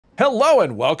Hello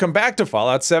and welcome back to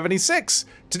Fallout 76.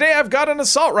 Today I've got an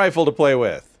assault rifle to play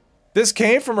with. This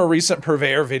came from a recent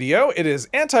Purveyor video. It is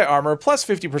anti-armor plus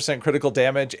 50% critical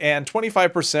damage and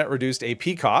 25% reduced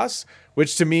AP costs,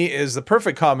 which to me is the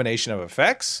perfect combination of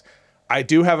effects. I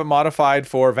do have it modified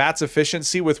for VATS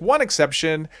efficiency with one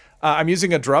exception. I'm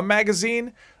using a drum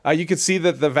magazine. You can see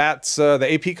that the VATS,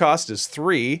 the AP cost is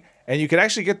 3, and you can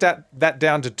actually get that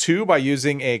down to 2 by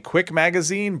using a quick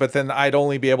magazine, but then I'd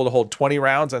only be able to hold 20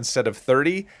 rounds instead of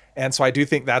 30, and so I do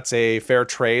think that's a fair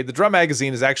trade. The drum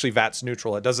magazine is actually VATS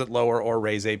neutral. It doesn't lower or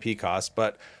raise AP costs,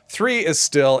 but 3 is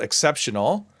still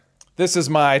exceptional. This is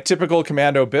my typical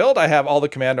commando build. I have all the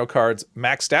commando cards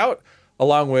maxed out.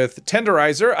 Along with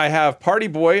Tenderizer, I have Party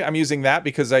Boy. I'm using that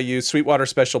because I use Sweetwater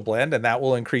Special Blend, and that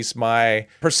will increase my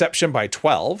perception by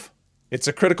 12. It's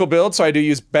a critical build, so I do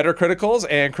use better criticals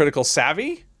and critical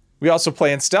savvy. We also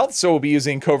play in stealth, so we'll be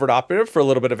using Covert Operative for a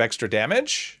little bit of extra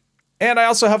damage. And I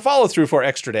also have Follow Through for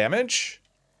extra damage.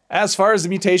 As far as the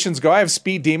mutations go, I have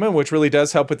Speed Demon, which really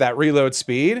does help with that reload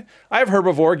speed. I have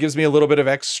Herbivore, gives me a little bit of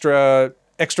extra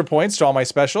points to all my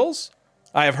specials.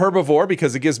 I have Herbivore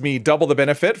because it gives me double the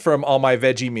benefit from all my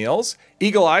veggie meals.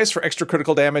 Eagle Eyes for extra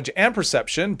critical damage and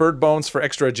perception. Bird Bones for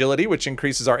extra agility, which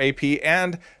increases our AP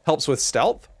and helps with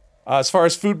stealth. As far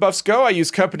as food buffs go, I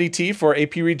use Company Tea for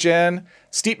AP regen,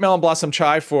 Steep Melon Blossom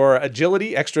Chai for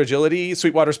agility, extra agility,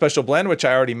 Sweetwater Special Blend, which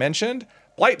I already mentioned,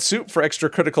 Blight Soup for extra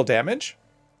critical damage.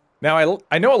 Now,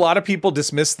 I know a lot of people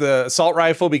dismiss the assault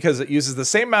rifle because it uses the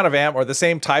same amount of ammo or the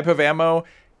same type of ammo,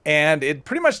 and it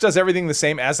pretty much does everything the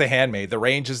same as the handmade. The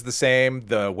range is the same,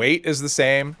 the weight is the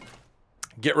same.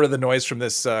 Get rid of the noise from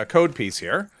this code piece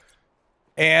here.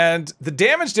 And the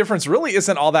damage difference really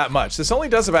isn't all that much. This only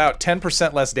does about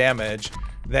 10% less damage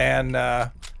than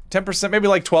 10%, maybe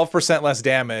like 12% less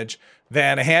damage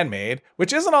than a handmade,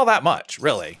 which isn't all that much,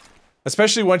 really.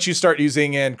 Especially once you start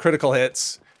using in critical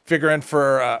hits,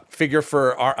 figure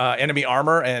for enemy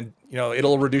armor, and you know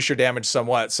it'll reduce your damage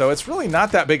somewhat. So it's really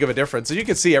not that big of a difference. As you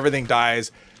can see, everything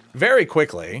dies very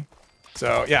quickly.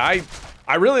 So yeah,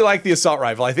 I really like the assault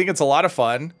rifle. I think it's a lot of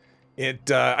fun.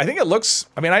 I think it looks,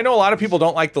 I mean, I know a lot of people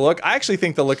don't like the look. I actually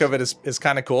think the look of it is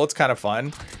kind of cool. It's kind of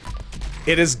fun.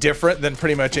 It is different than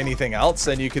pretty much anything else.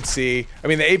 And you can see, I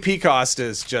mean, the AP cost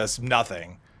is just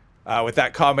nothing with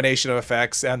that combination of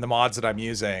effects and the mods that I'm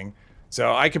using.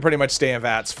 So I can pretty much stay in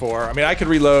VATS for, I mean, I could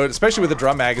reload, especially with the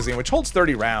drum magazine, which holds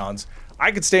 30 rounds.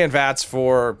 I could stay in VATS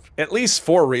for at least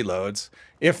 4 reloads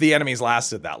if the enemies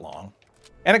lasted that long.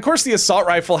 And of course, the assault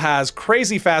rifle has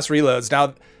crazy fast reloads.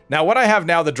 Now what I have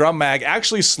now, the drum mag,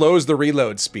 actually slows the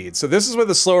reload speed. So this is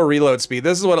with a slower reload speed.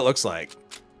 This is what it looks like.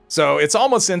 So it's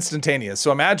almost instantaneous.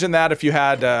 So imagine that if you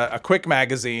had a quick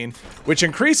magazine, which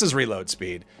increases reload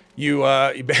speed.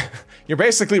 You're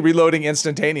basically reloading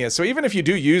instantaneous. So even if you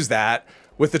do use that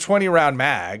with the 20 round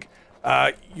mag,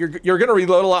 you're gonna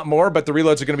reload a lot more, but the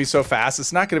reloads are gonna be so fast,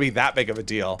 it's not gonna be that big of a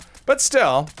deal. But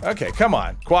still, okay, come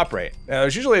on, cooperate. Now,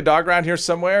 there's usually a dog around here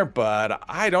somewhere, but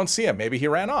I don't see him. Maybe he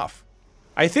ran off.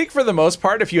 I think for the most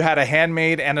part, if you had a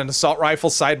handmade and an assault rifle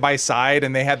side by side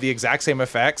and they had the exact same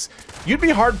effects, you'd be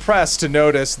hard pressed to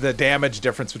notice the damage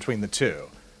difference between the two.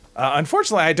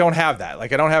 Unfortunately, I don't have that.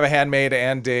 Like, I don't have a handmade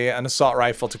and an assault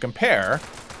rifle to compare,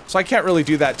 so I can't really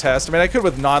do that test. I mean, I could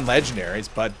with non-legendaries,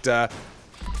 but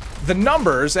the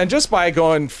numbers, and just by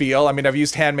going feel, I mean, I've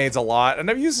used handmaids a lot,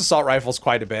 and I've used assault rifles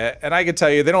quite a bit, and I can tell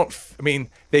you, they don't, I mean,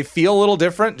 they feel a little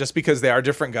different just because they are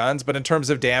different guns, but in terms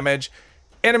of damage,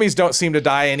 enemies don't seem to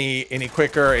die any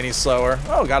quicker, any slower.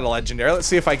 Oh, got a legendary. Let's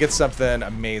see if I get something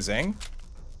amazing.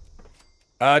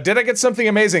 Did I get something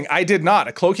amazing? I did not.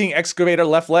 A cloaking excavator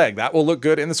left leg. That will look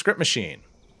good in the script machine.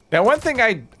 Now, one thing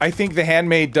I think the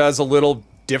handmade does a little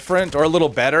different or a little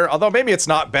better, although maybe it's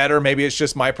not better, maybe it's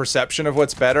just my perception of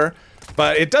what's better,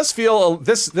 but it does feel,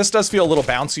 this does feel a little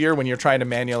bouncier when you're trying to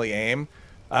manually aim.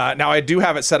 Now, I do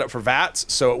have it set up for VATS,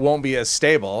 so it won't be as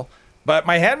stable, but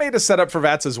my handmade is set up for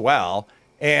VATS as well.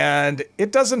 And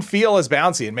it doesn't feel as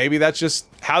bouncy, and maybe that's just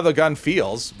how the gun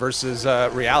feels versus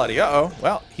reality. Uh-oh,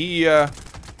 well, he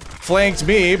flanked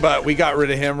me, but we got rid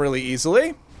of him really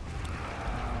easily.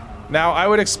 Now, I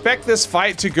would expect this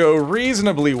fight to go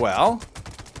reasonably well.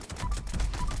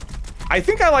 I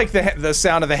think I like the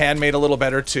sound of the handmade a little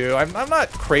better too. I'm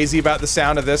not crazy about the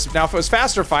sound of this. Now, if it was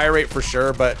faster fire rate for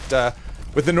sure, but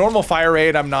with the normal fire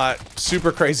rate, I'm not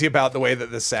super crazy about the way that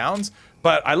this sounds.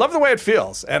 But I love the way it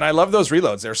feels, and I love those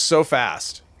reloads. They're so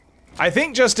fast. I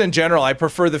think just in general, I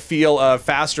prefer the feel of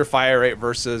faster fire rate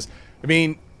versus, I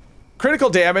mean,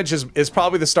 critical damage is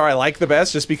probably the star I like the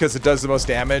best just because it does the most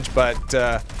damage, but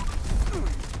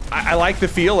I like the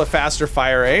feel of faster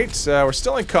fire rate. We're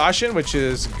still in caution, which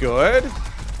is good.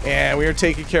 And we are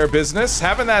taking care of business.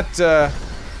 Having that,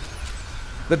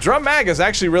 the drum mag is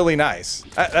actually really nice.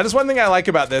 That is one thing I like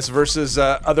about this versus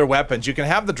other weapons. You can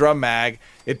have the drum mag,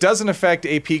 it doesn't affect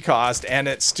AP cost, and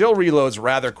it still reloads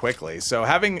rather quickly. So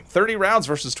having 30 rounds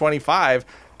versus 25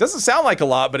 doesn't sound like a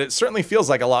lot, but it certainly feels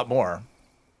like a lot more.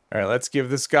 All right, let's give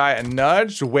this guy a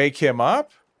nudge to wake him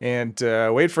up. And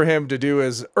wait for him to do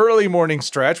his early morning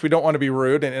stretch. We don't want to be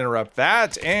rude and interrupt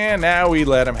that. And now we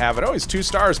let him have it. Oh, he's 2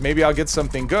 stars. Maybe I'll get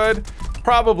something good.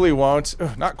 Probably won't.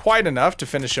 Ugh, not quite enough to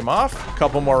finish him off. A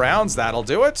couple more rounds, that'll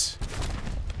do it.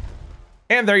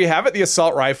 And there you have it, the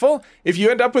assault rifle. If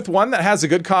you end up with one that has a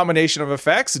good combination of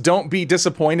effects, don't be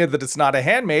disappointed that it's not a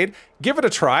handmade. Give it a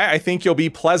try. I think you'll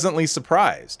be pleasantly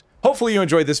surprised. Hopefully you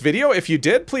enjoyed this video. If you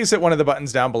did, please hit one of the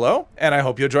buttons down below. And I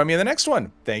hope you'll join me in the next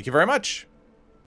one. Thank you very much.